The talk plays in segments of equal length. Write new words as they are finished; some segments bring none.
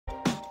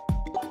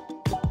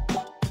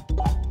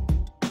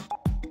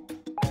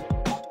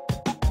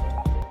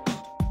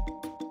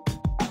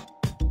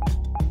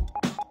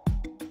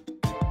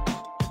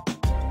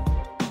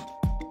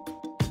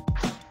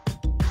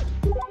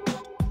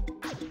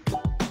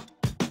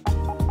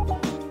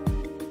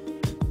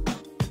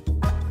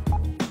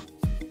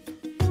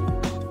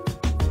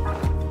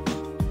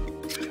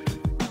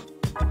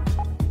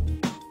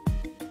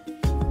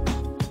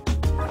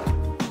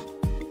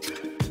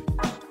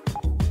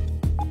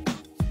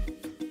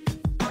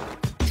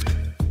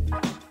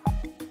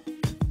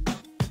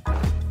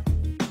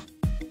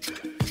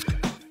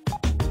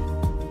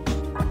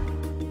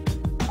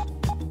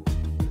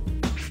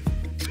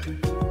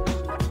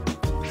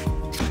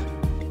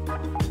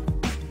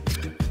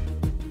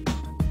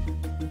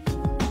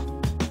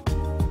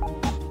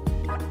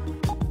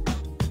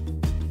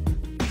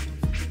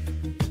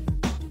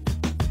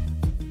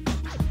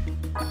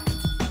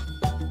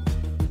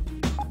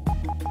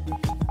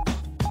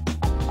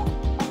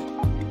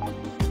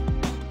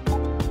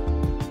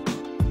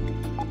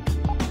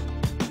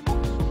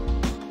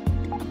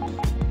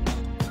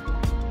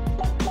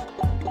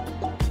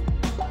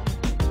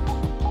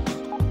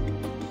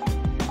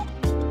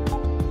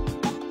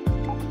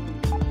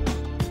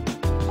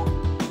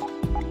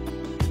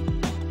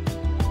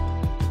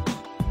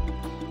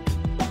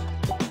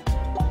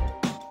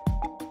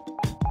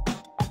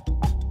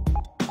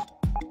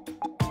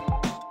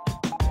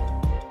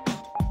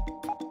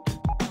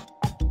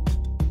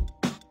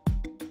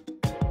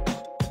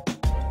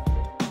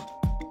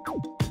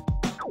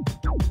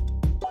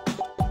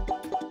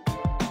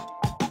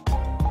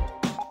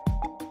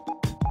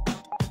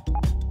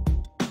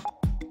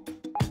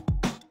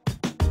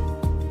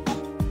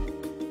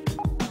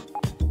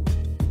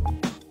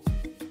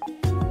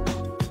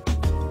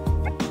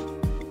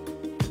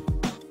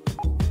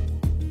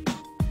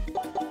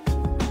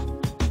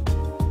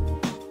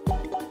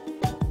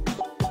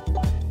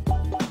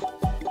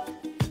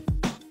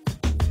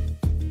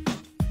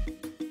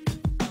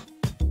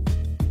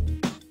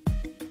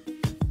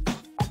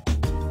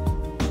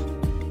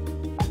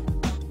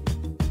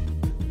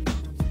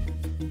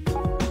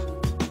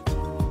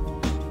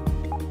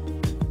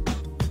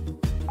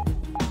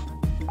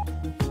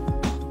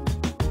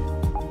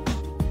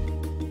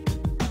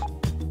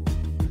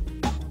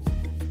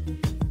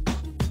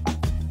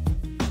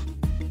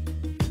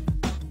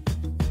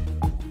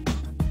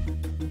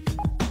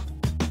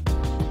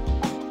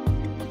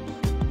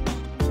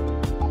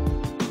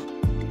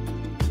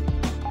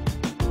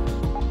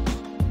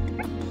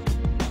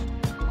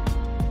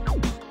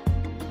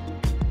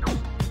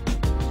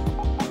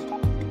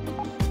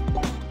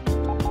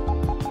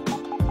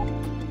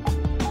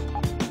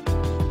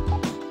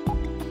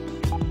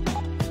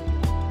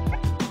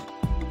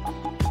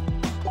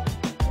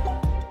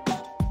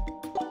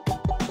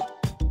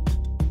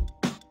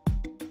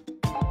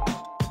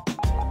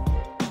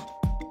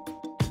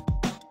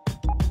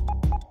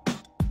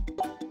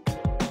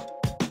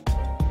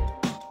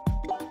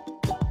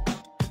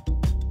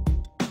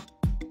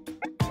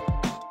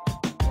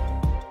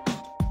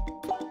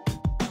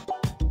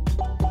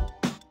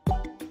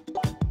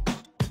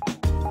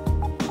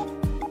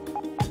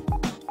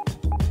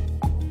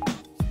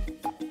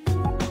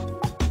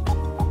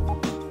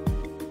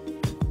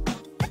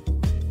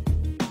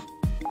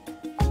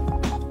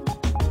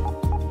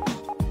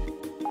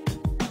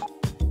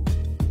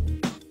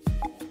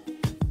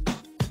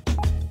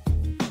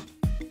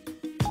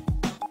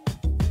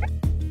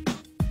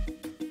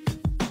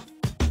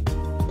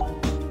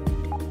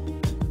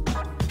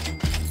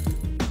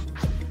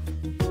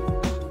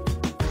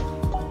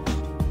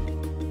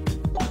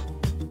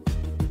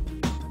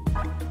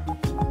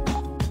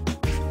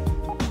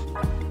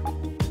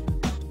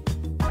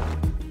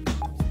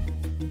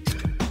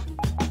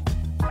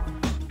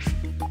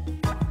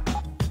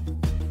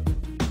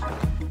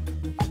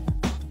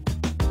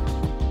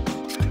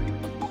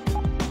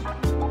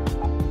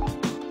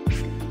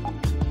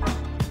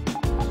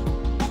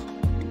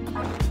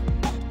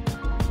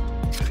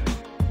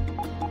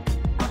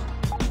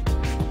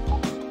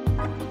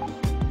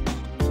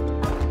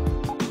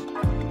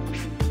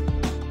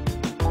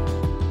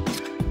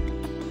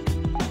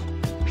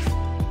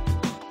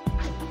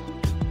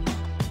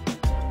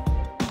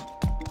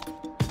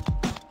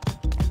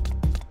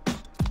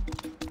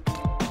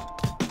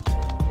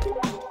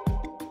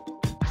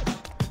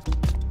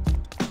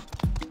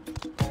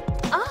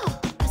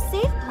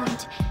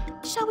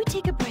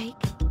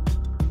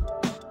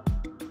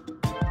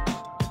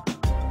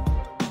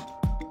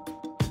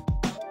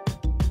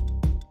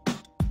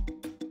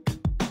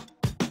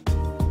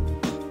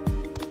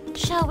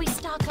Shall we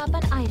stock up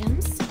on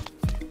items?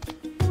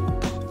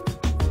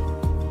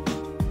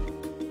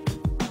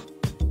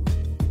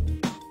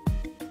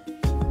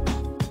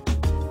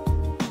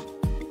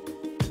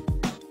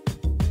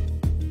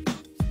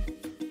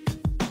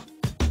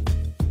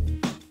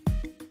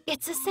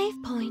 It's a save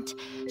point.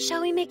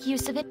 Shall we make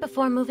use of it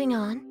before moving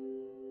on?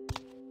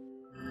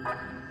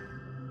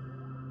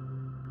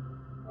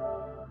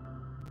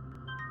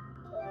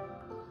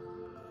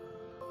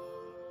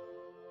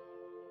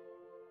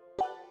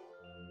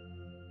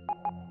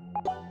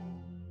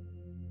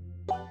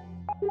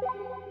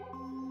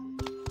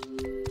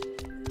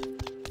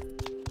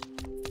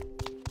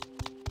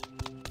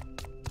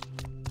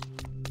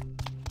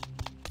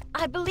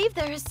 I believe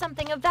there is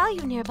something of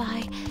value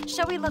nearby.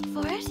 Shall we look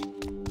for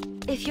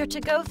it? If you're to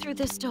go through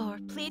this door,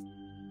 please...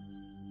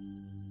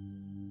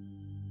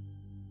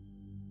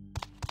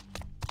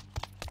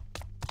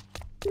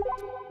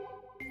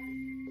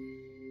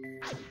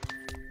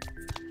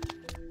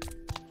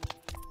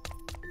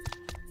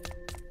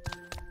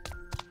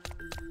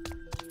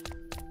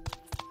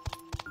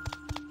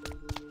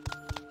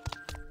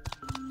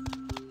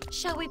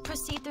 Shall we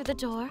proceed through the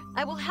door?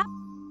 I will have...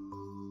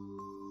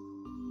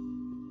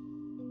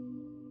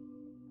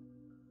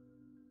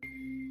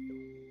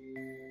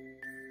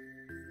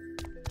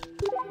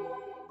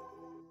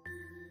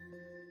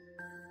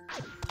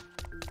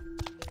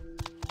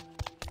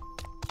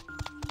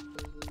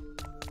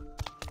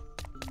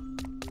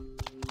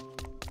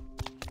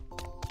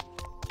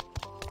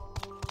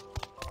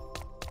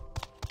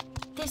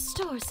 This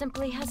store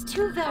simply has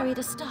too varied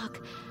a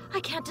stock. I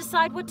can't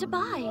decide what to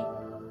buy.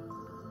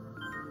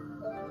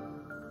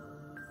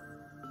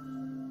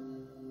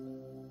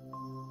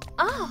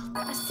 Oh,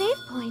 a save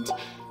point.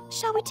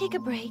 Shall we take a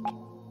break?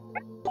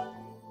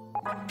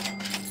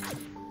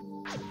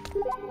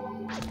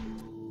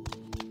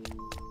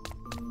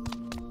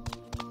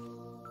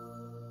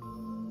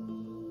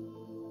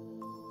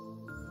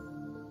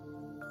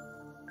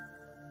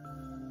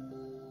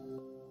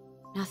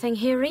 Nothing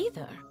here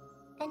either.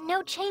 And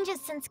no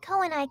changes since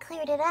Ko and I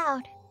cleared it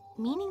out.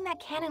 Meaning that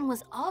cannon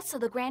was also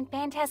the Grand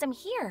Phantasm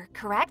here,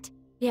 correct?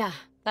 Yeah,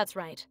 that's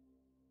right.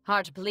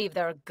 Hard to believe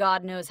there are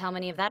God knows how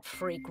many of that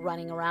freak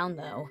running around,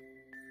 though.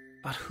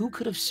 But who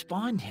could have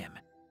spawned him?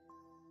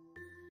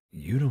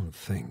 You don't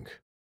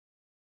think...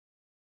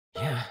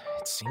 Yeah,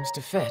 it seems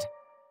to fit.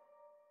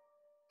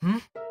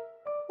 What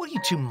are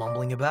you two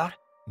mumbling about?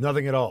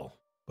 Nothing at all.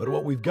 But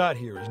what we've got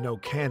here is no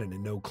cannon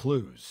and no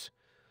clues.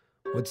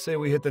 Let's say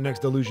we hit the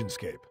next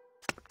illusionscape.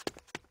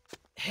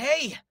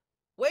 Hey!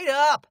 Wait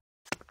up!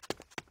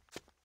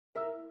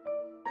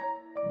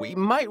 We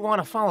might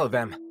want to follow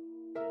them.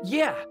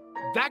 Yeah,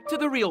 back to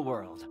the real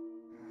world.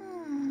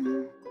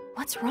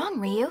 What's wrong,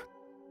 Ryu?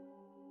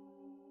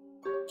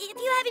 If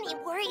you have any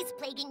worries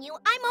plaguing you,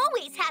 I'm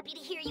always happy to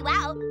hear you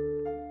out.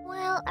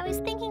 Well, I was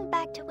thinking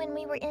back to when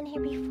we were in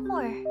here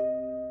before.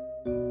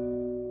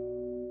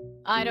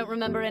 I don't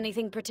remember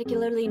anything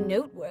particularly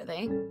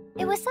noteworthy.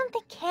 It was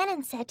something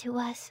Cannon said to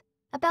us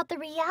about the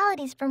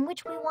realities from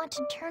which we want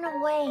to turn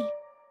away,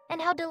 and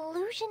how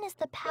delusion is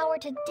the power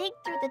to dig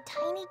through the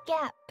tiny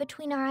gap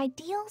between our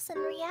ideals and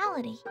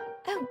reality.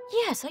 Oh,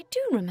 yes, I do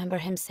remember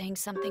him saying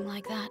something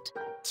like that.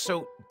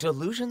 So,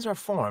 delusions are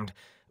formed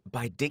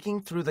by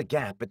digging through the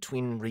gap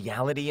between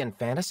reality and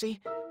fantasy?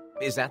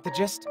 Is that the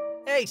gist?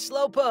 Hey,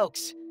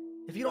 slowpokes!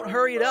 If you don't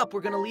hurry it up,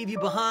 we're gonna leave you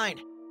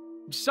behind.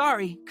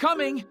 Sorry,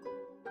 coming!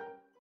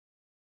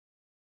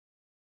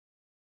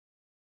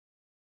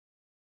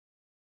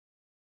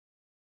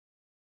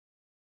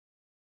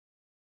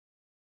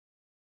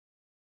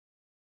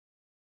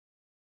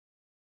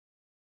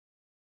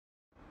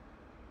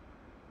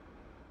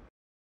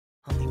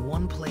 Only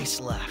one place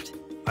left.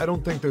 I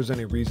don't think there's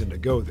any reason to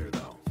go there,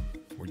 though.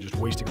 We're just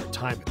wasting our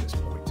time at this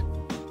point.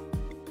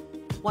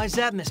 Why's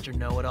that, Mr.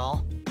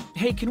 Know-It-All?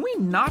 Hey, can we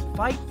not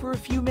fight for a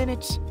few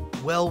minutes?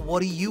 Well,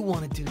 what do you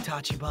want to do,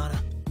 Tachibana?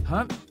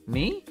 Huh?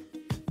 Me?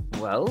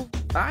 Well,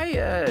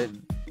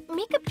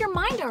 Make up your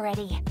mind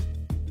already.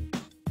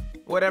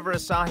 Whatever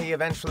Asahi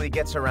eventually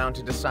gets around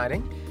to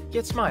deciding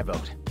gets my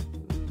vote.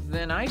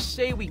 Then I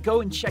say we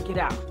go and check it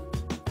out.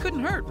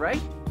 Couldn't hurt,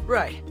 right?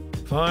 Right.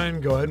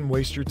 Fine, go ahead and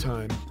waste your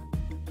time.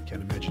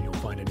 Can't imagine you'll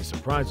find any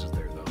surprises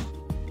there, though.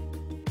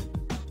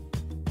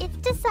 It's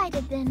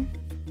decided then.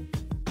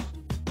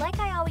 Like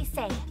I always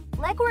say,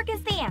 legwork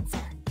is the answer.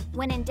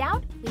 When in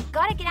doubt, we've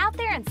got to get out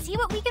there and see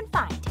what we can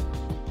find.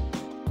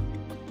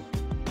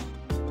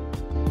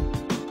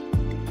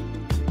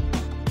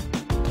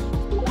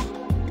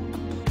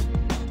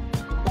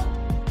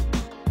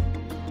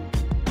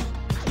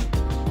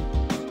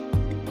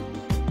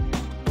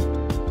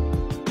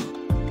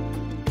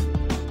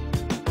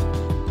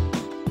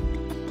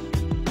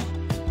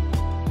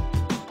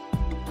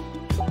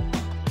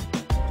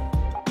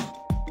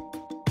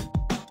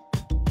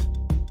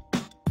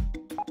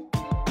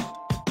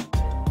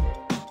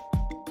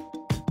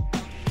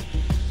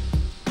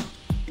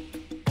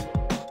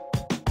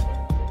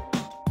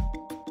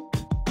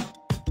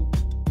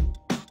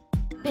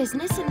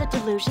 Business in the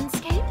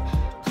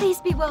Delusionscape? Please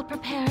be well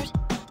prepared.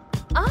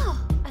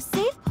 Oh, a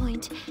save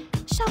point.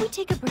 Shall we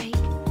take a break?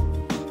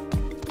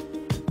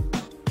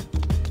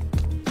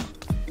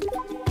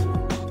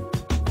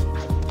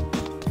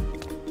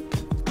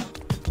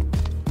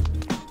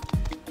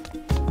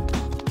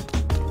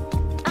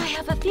 I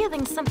have a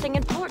feeling something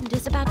important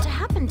is about to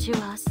happen to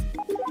us.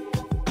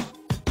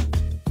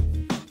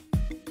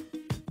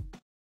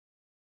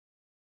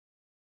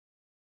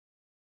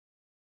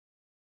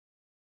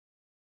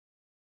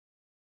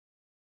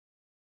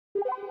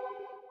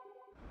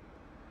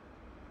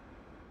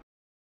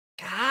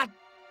 God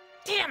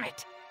damn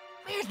it!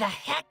 Where the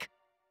heck?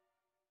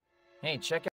 Hey, check